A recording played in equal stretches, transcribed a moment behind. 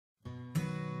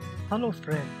Hello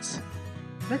friends,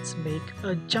 let's make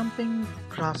a jumping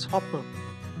grasshopper.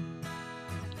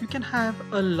 You can have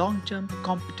a long jump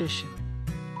competition.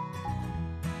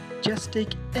 Just take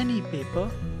any paper,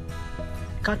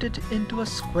 cut it into a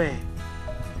square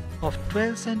of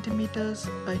 12 centimeters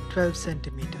by 12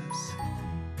 centimeters.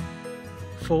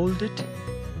 Fold it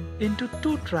into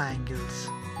two triangles.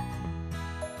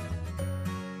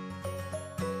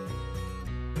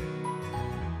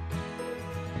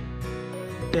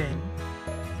 Then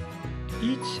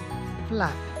each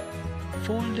flap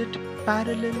fold it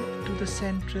parallel to the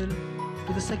second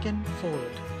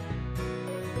fold.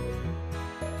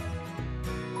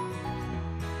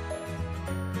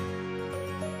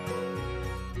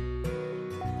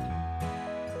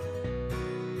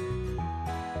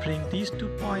 Bring these 2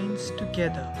 points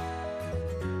together.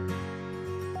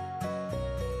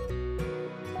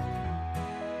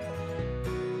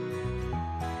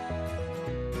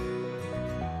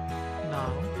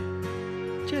 Now,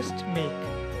 just make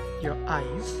your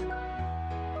eyes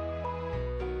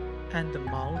and the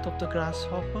mouth of the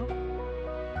grasshopper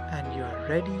and you are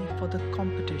ready for the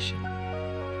competition.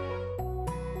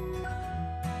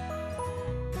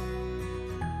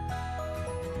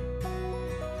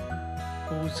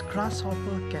 Whose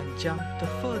grasshopper can jump the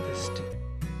furthest?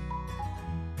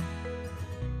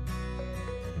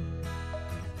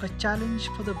 A challenge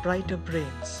for the brighter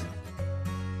brains.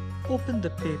 Open the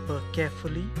paper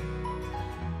carefully.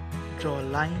 Draw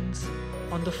lines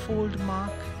on the fold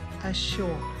mark as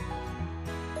shown.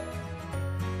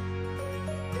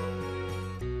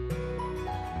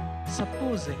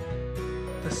 Supposing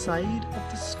the side of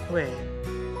the square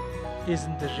is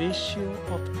in the ratio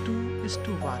of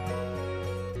 2:1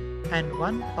 and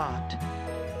one part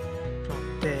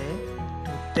from there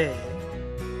to there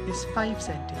is 5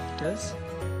 centimeters,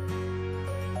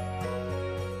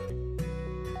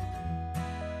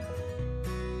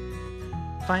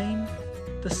 find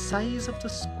the size of the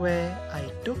square I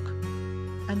took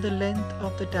and the length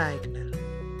of the diagonal.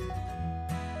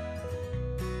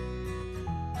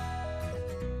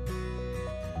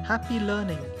 Happy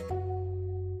learning!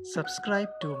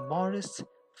 Subscribe to Morris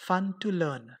Fun to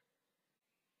Learn.